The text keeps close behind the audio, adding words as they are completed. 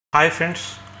Hi friends,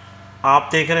 आप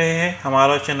देख रहे हैं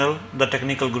हमारा चैनल द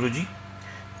टेक्निकल गुरुजी।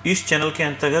 इस चैनल के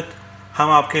अंतर्गत हम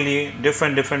आपके लिए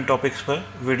डिफरेंट टॉपिक्स पर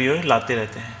वीडियो लाते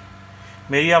रहते हैं।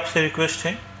 मेरी आपसे रिक्वेस्ट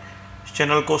है,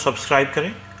 चैनल को सब्सक्राइब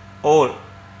करें और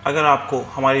अगर आपको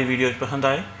हमारी वीडियोज़ पसंद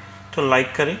आए तो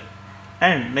लाइक करें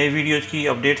एंड नई वीडियोज़ की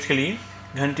अपडेट्स के लिए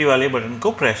घंटी वाले बटन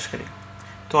को प्रेस करें।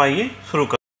 तो आइए शुरू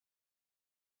करें।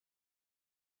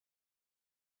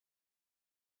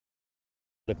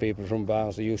 The people from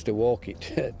Barnsley used to walk it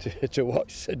to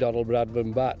watch Sir Donald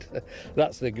Bradman bat.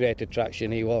 That's the great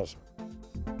attraction he was.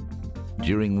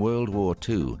 During World War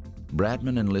II,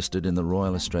 Bradman enlisted in the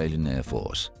Royal Australian Air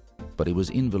Force, but he was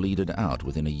invalided out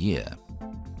within a year.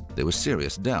 There was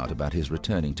serious doubt about his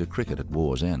returning to cricket at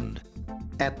war's end.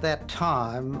 At that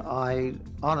time, I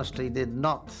honestly did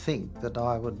not think that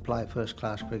I would play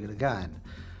first-class cricket again.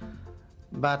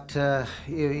 But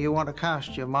you want to cast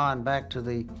your mind back to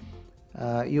the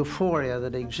euphoria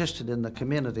that existed in the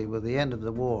community with the end of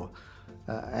the war,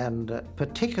 and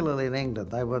particularly in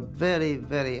England. They were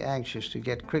very anxious to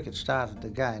get cricket started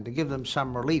again, to give them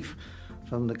some relief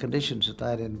from the conditions that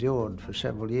they'd endured for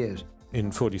several years.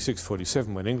 In 46,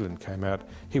 47, when England came out,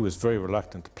 he was very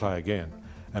reluctant to play again,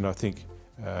 and I think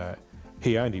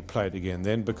he only played again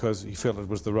then because he felt it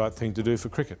was the right thing to do for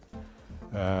cricket.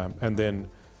 And then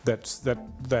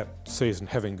that season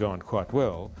having gone quite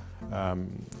well,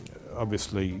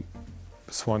 obviously,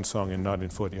 Swan Song in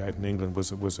 1948 in England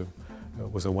was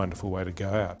a wonderful way to go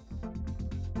out.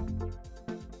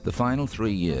 The final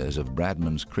 3 years of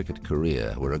Bradman's cricket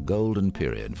career were a golden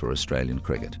period for Australian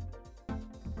cricket.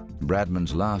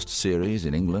 Bradman's last series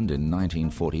in England in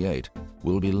 1948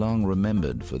 will be long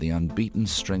remembered for the unbeaten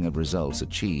string of results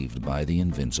achieved by the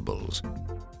Invincibles.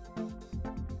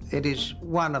 It is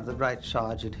one of the great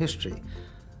sides in history.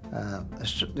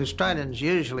 The Australians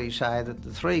usually say that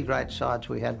the three great sides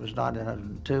we had was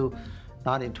 1902,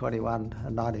 1921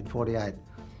 and 1948.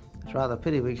 It's rather a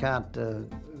pity we can't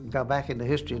go back into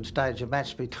history and stage a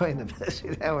match between them to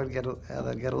see how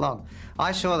they'd get along.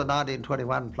 I saw the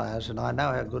 1921 players and I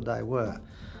know how good they were,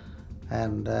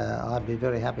 and I'd be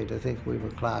very happy to think we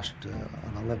were classed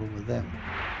on a level with them.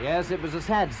 Yes, it was a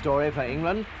sad story for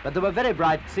England, but there were very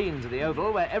bright scenes at the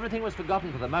Oval where everything was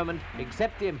forgotten for the moment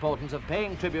except the importance of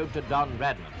paying tribute to Don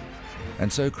Bradman.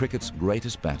 And so cricket's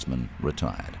greatest batsman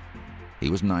retired. He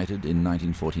was knighted in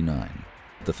 1949,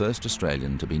 the first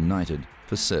Australian to be knighted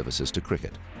for services to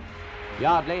cricket.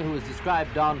 Yardley, who has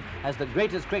described Don as the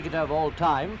greatest cricketer of all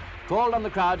time, called on the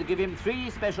crowd to give him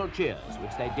 3 special cheers,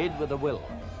 which they did with a will.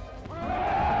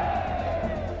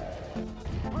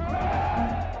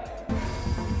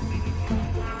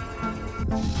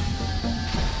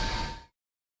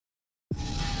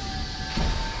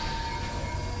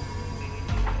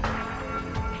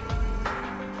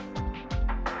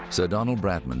 Sir Donald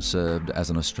Bradman served as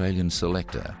an Australian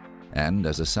selector and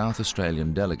as a South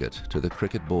Australian delegate to the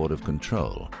Cricket Board of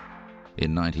Control.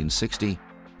 In 1960,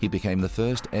 he became the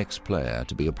first ex-player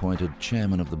to be appointed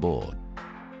chairman of the board.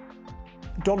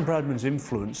 Don Bradman's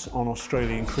influence on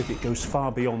Australian cricket goes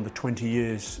far beyond the 20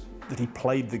 years that he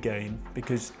played the game,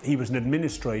 because he was an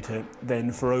administrator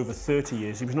then for over 30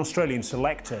 years. He was an Australian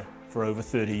selector for over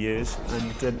 30 years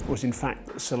and was in fact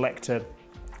a selector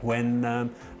when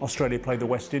Australia played the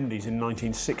West Indies in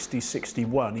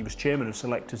 1960-61. He was chairman of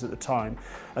selectors at the time,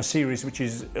 a series which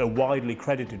is widely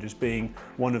credited as being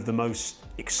one of the most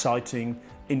exciting,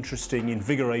 interesting,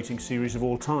 invigorating series of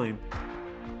all time.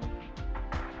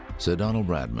 Sir Donald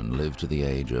Bradman lived to the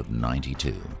age of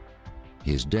 92.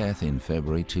 His death in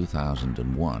February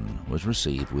 2001 was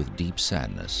received with deep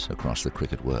sadness across the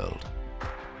cricket world.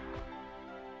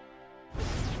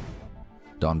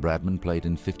 Don Bradman played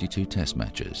in 52 Test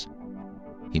matches.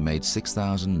 He made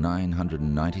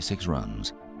 6,996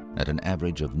 runs at an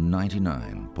average of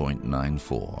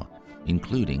 99.94,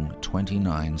 including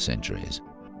 29 centuries.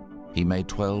 He made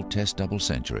 12 Test double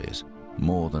centuries,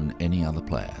 more than any other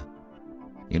player.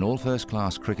 In all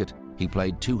first-class cricket, he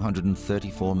played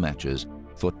 234 matches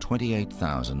for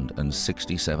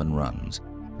 28,067 runs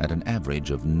at an average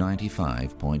of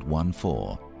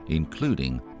 95.14,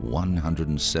 including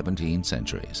 117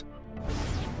 centuries.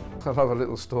 I love a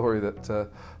little story that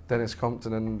Dennis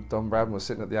Compton and Don Bradman were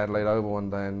sitting at the Adelaide Oval one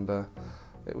day, and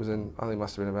it was in, I think it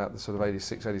must have been about the sort of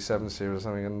 86, 87 series or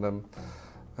something,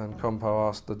 and Compo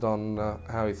asked the Don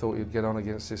how he thought he'd get on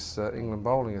against this England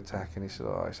bowling attack, and he said,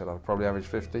 I'd probably average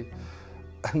 50.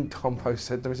 And Compo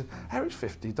said to him, he said, average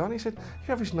 50, Don? He said,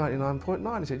 you average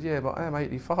 99.9. He said, yeah, but I am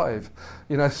 85.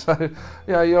 You know, so,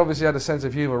 yeah, he obviously had a sense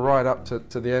of humour right up to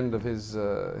the end of his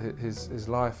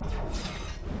life.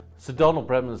 Sir Donald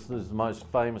Bradman is the most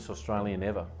famous Australian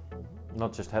ever.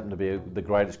 not just happened to be the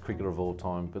greatest cricketer of all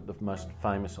time, but the most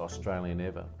famous Australian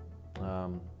ever.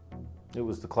 It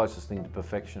was the closest thing to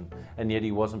perfection, and yet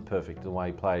he wasn't perfect the way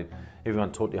he played.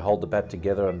 Everyone taught you to hold the bat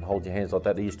together and hold your hands like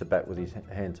that. He used to bat with his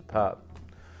hands apart.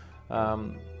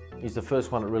 He's the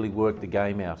first one that really worked the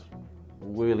game out,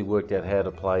 really worked out how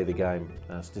to play the game,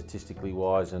 statistically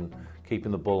wise, and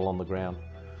keeping the ball on the ground.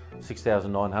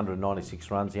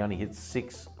 6,996 runs, he only hit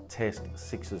 6 Test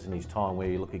sixes in his time, where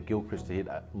you look at Gilchrist, he hit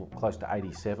close to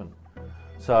 87.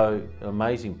 So, an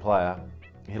amazing player,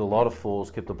 hit a lot of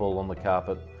fours, kept the ball on the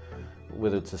carpet.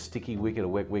 Whether it's a sticky wicket, a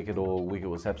wet wicket, or a wicket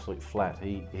was absolutely flat,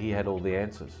 he had all the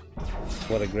answers.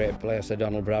 What a great player Sir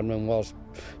Donald Bradman was.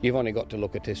 You've only got to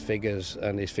look at his figures,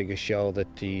 and his figures show that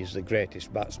he's the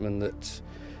greatest batsman that's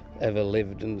ever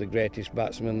lived, and the greatest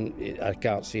batsman. I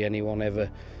can't see anyone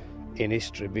ever in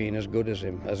history being as good as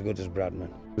him, as good as Bradman.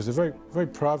 He was a very, very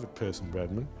private person,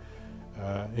 Bradman.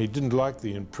 He didn't like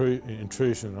the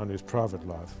intrusion on his private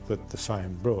life that the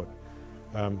fame brought.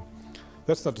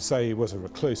 That's not to say he was a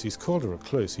recluse. He's called a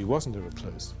recluse. He wasn't a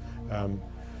recluse.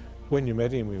 When you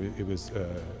met him, he was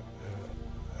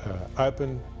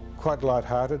open, quite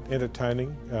light-hearted,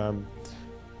 entertaining,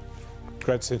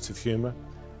 great sense of humour.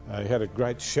 He had a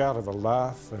great shout of a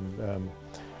laugh, and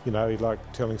you know, he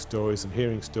liked telling stories and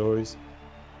hearing stories.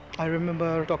 I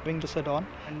remember talking to Sir Don,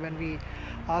 and when we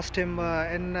asked him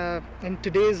in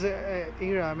today's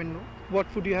era, I mean, what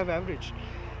would you have averaged?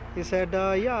 He said,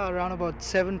 yeah, around about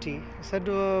 70. I said,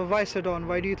 why, Sir Don?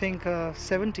 Why do you think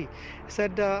 70? He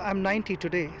said, I'm 90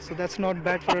 today, so that's not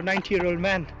bad for a 90-year-old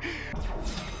man.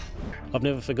 I've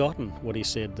never forgotten what he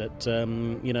said, that,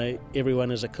 you know,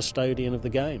 everyone is a custodian of the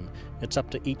game. It's up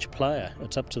to each player,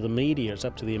 it's up to the media, it's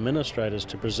up to the administrators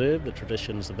to preserve the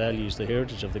traditions, the values, the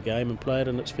heritage of the game, and play it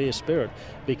in its fair spirit.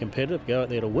 Be competitive, go out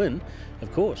there to win,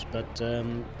 of course, but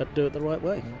do it the right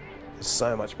way. There's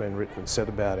so much been written and said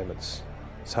about him, it's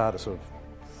hard to sort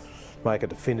of make a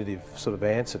definitive sort of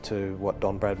answer to what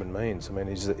Don Bradman means. I mean,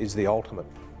 he's the ultimate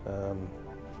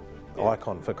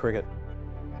icon for cricket.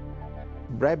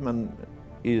 Bradman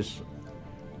is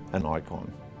an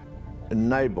icon, and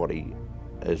nobody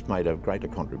has made a greater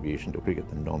contribution to cricket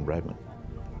than Don Bradman.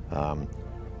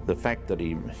 The fact that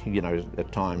he, you know,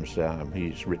 at times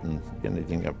he's written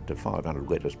anything up to 500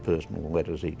 letters, personal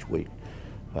letters each week.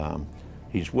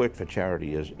 His work for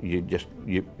charity is,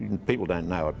 people don't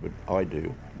know it, but I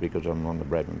do, because I'm on the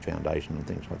Bradman Foundation and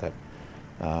things like that.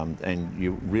 And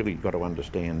you really got to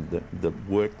understand the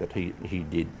work that he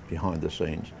did behind the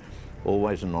scenes.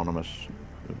 Always anonymous,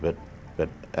 but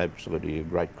absolutely a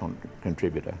great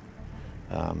contributor.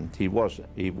 He was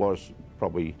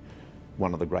probably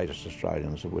one of the greatest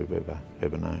Australians that we've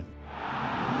ever known.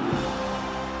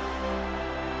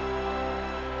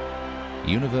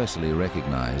 Universally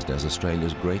recognised as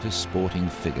Australia's greatest sporting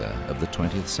figure of the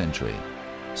 20th century,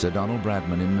 Sir Donald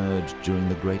Bradman emerged during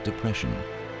the Great Depression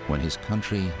when his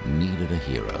country needed a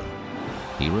hero.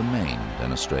 He remained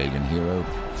an Australian hero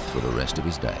for the rest of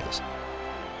his days.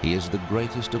 He is the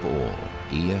greatest of all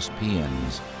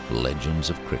ESPN's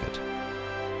legends of cricket.